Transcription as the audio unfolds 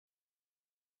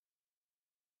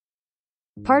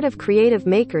part of Creative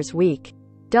Makers Week.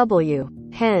 W.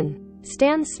 Hen.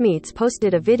 Stan Smeets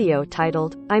posted a video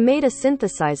titled, "I made a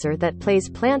synthesizer that plays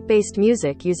plant-based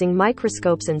music using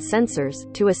microscopes and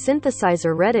sensors," to a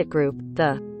synthesizer Reddit group.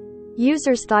 The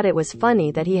users thought it was funny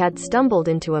that he had stumbled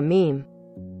into a meme.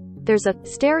 "There's a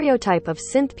stereotype of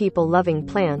synth people loving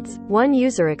plants," one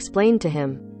user explained to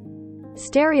him.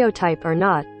 "Stereotype or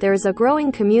not, there is a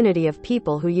growing community of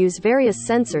people who use various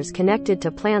sensors connected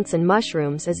to plants and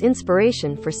mushrooms as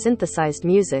inspiration for synthesized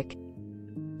music.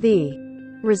 The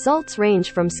results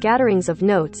range from scatterings of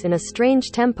notes in a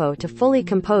strange tempo to fully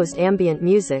composed ambient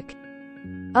music.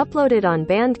 Uploaded on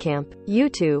Bandcamp,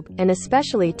 YouTube, and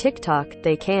especially TikTok,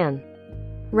 they can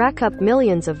rack up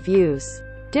millions of views.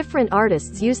 Different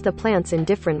artists use the plants in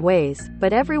different ways,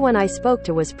 but everyone I spoke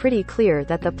to was pretty clear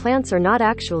that the plants are not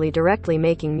actually directly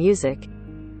making music.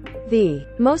 The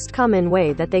most common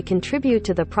way that they contribute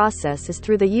to the process is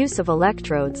through the use of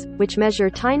electrodes, which measure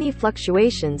tiny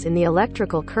fluctuations in the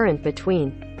electrical current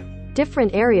between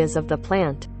different areas of the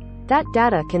plant. That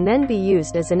data can then be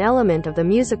used as an element of the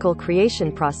musical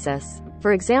creation process,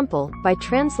 for example, by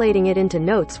translating it into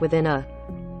notes within a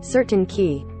certain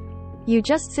key. You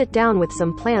just sit down with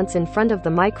some plants in front of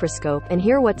the microscope and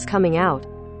hear what's coming out.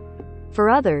 For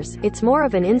others, it's more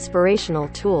of an inspirational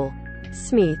tool.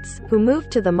 Smeets, who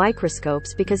moved to the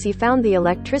microscopes because he found the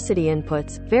electricity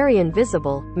inputs, very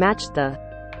invisible, matched the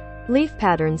leaf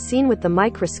patterns seen with the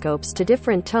microscopes to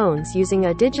different tones using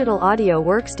a digital audio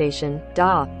workstation.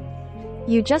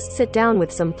 You just sit down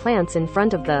with some plants in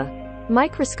front of the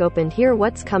microscope and hear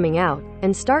what's coming out,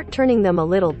 and start turning them a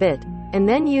little bit, and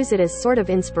then use it as sort of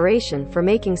inspiration for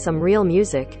making some real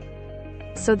music.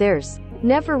 So there's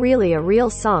never really a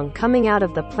real song coming out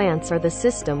of the plants or the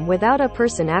system without a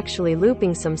person actually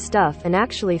looping some stuff and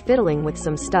actually fiddling with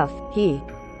some stuff."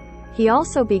 He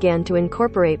also began to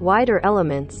incorporate wider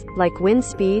elements, like wind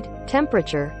speed,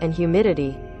 temperature, and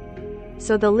humidity.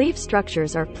 So the leaf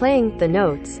structures are playing the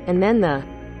notes, and then the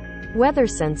weather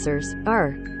sensors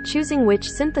are choosing which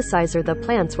synthesizer the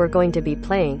plants were going to be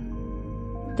playing.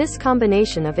 This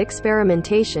combination of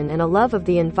experimentation and a love of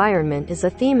the environment is a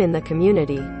theme in the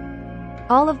community.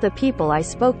 All of the people I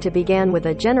spoke to began with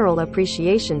a general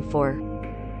appreciation for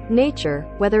nature,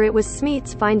 whether it was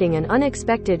Smeets finding an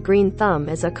unexpected green thumb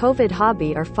as a COVID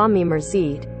hobby or Fahmy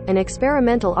Merzid, an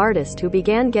experimental artist who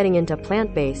began getting into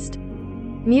plant-based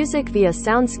music via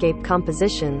soundscape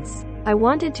compositions. "I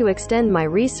wanted to extend my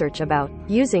research about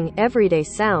using everyday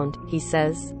sound," he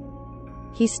says.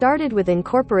 He started with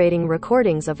incorporating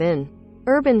recordings of an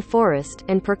urban forest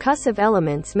and percussive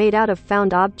elements made out of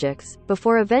found objects,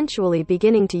 before eventually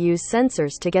beginning to use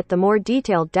sensors to get the more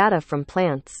detailed data from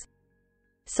plants.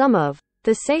 Some of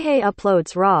the Sehe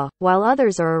uploads raw, while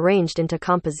others are arranged into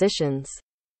compositions.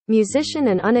 Musician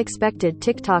and unexpected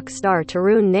TikTok star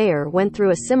Tarun Nair went through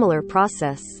a similar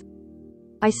process.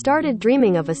 "I started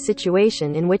dreaming of a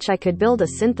situation in which I could build a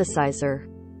synthesizer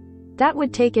that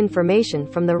would take information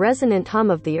from the resonant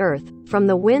hum of the earth, from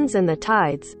the winds and the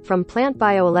tides, from plant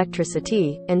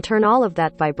bioelectricity, and turn all of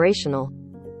that vibrational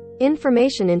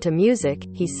information into music,"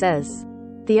 he says.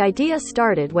 The idea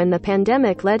started when the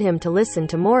pandemic led him to listen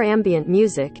to more ambient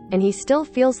music, and he still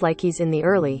feels like he's in the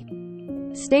early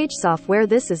stages of where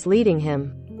this is leading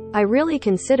him. "I really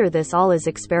consider this all as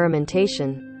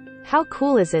experimentation. How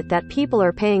cool is it that people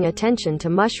are paying attention to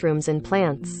mushrooms and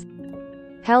plants?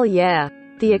 Hell yeah."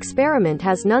 The experiment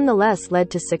has nonetheless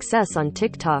led to success on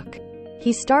TikTok.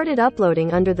 He started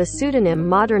uploading under the pseudonym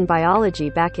Modern Biology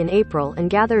back in April and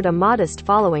gathered a modest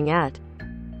following at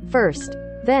first.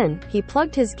 Then, he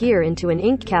plugged his gear into an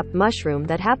ink-capped mushroom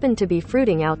that happened to be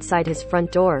fruiting outside his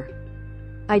front door.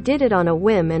 "I did it on a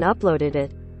whim and uploaded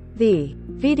it. The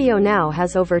video now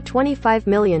has over 25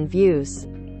 million views.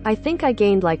 I think I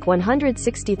gained like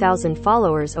 160,000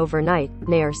 followers overnight,"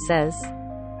 Nair says.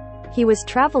 He was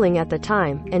traveling at the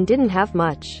time, and didn't have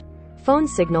much phone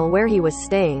signal where he was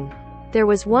staying. "There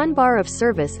was one bar of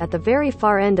service at the very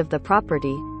far end of the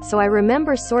property, so I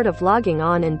remember sort of logging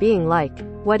on and being like,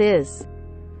 what is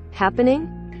happening?"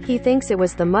 He thinks it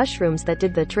was the mushrooms that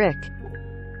did the trick.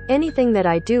 "Anything that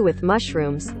I do with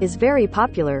mushrooms is very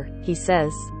popular," he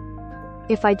says.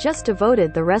 "If I just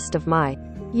devoted the rest of my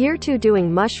year to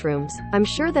doing mushrooms, I'm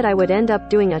sure that I would end up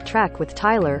doing a track with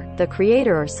Tyler, the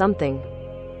creator or something."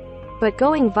 But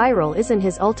going viral isn't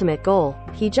his ultimate goal,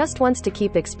 he just wants to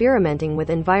keep experimenting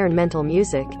with environmental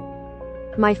music.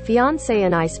 "My fiancé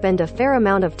and I spend a fair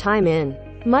amount of time in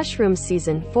mushroom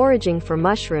season foraging for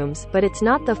mushrooms, but it's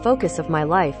not the focus of my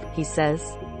life," he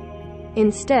says.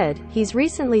 Instead, he's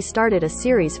recently started a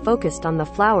series focused on the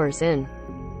flowers in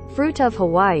fruit of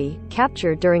Hawaii,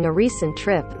 captured during a recent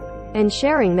trip. And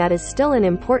sharing that is still an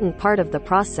important part of the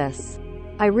process.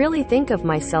 I really think of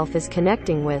myself as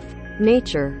connecting with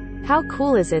nature. How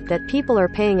cool is it that people are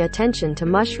paying attention to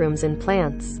mushrooms and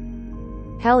plants?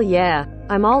 Hell yeah,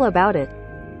 I'm all about it.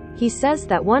 He says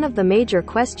that one of the major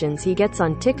questions he gets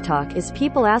on TikTok is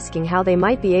people asking how they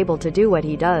might be able to do what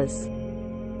he does.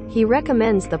 He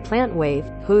recommends the plant wave,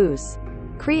 whose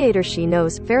creator she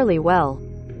knows fairly well.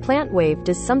 Plant wave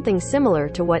does something similar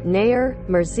to what Nair,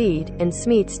 Merzid, and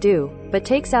Smeets do, but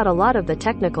takes out a lot of the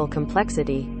technical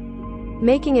complexity,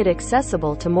 making it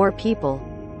accessible to more people.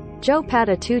 Joe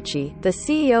Patitucci, the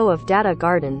CEO of Data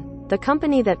Garden, the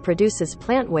company that produces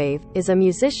Plantwave, is a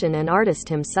musician and artist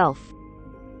himself.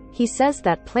 He says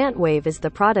that Plantwave is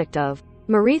the product of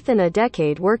more than a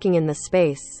decade working in the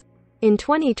space. In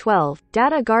 2012,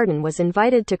 Data Garden was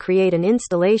invited to create an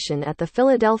installation at the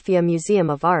Philadelphia Museum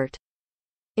of Art.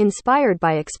 Inspired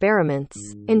by experiments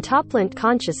in top-plant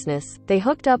consciousness, they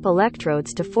hooked up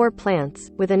electrodes to 4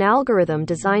 plants, with an algorithm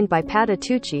designed by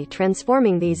Patitucci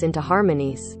transforming these into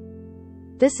harmonies.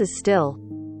 This is still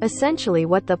essentially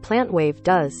what the Plantwave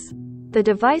does. The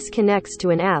device connects to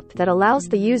an app that allows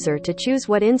the user to choose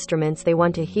what instruments they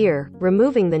want to hear,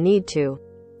 removing the need to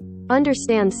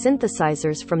understand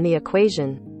synthesizers from the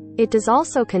equation. It does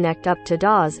also connect up to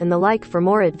DAWs and the like for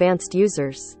more advanced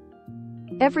users.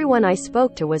 Everyone I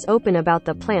spoke to was open about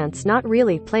the plants not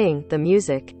really playing the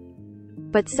music,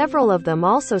 but several of them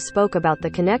also spoke about the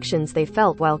connections they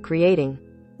felt while creating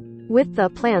with the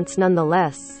plants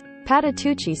nonetheless.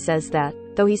 Patitucci says that,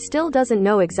 though he still doesn't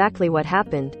know exactly what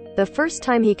happened, the first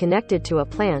time he connected to a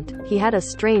plant, he had a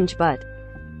strange but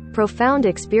profound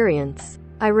experience.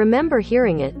 I remember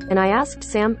hearing it, and I asked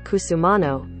Sam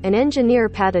Cusumano, an engineer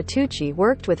Patitucci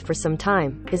worked with for some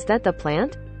time, "Is that the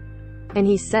plant?" And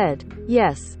he said,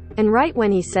 "Yes." And right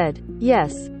when he said,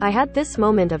 "Yes," I had this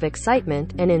moment of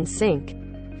excitement and in sync.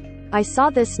 I saw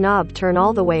this knob turn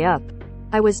all the way up.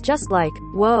 I was just like,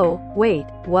 whoa, wait,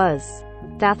 was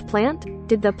that plant?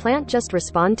 Did the plant just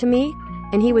respond to me?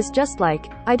 And he was just like,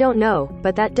 I don't know,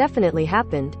 but that definitely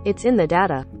happened, it's in the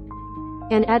data.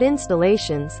 And at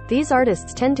installations, these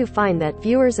artists tend to find that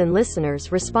viewers and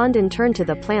listeners respond in turn to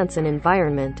the plants and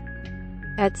environment.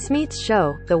 At Smeets'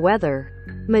 show, The Weather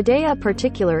made a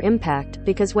particular impact,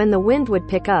 because when the wind would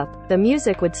pick up, the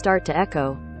music would start to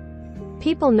echo.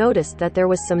 People noticed that there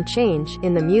was some change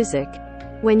in the music.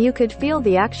 When you could feel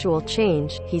the actual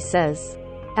change, he says.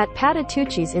 At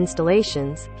Patitucci's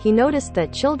installations, he noticed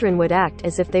that children would act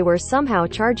as if they were somehow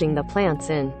charging the plants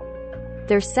in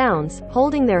their sounds,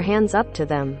 holding their hands up to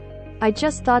them. I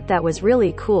just thought that was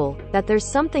really cool, that there's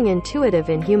something intuitive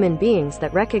in human beings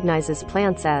that recognizes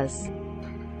plants as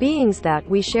beings that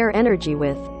we share energy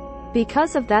with.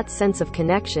 Because of that sense of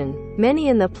connection, many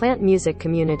in the plant music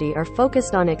community are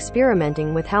focused on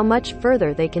experimenting with how much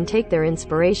further they can take their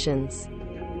inspirations.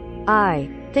 I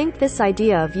think this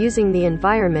idea of using the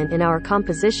environment in our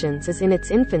compositions is in its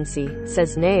infancy,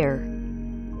 says Nair.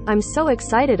 I'm so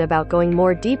excited about going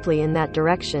more deeply in that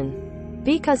direction.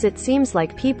 Because it seems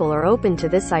like people are open to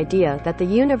this idea that the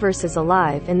universe is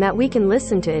alive and that we can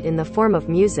listen to it in the form of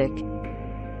music.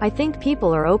 I think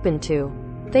people are open to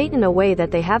that in a way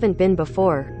that they haven't been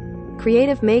before.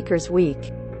 Creative Makers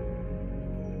Week.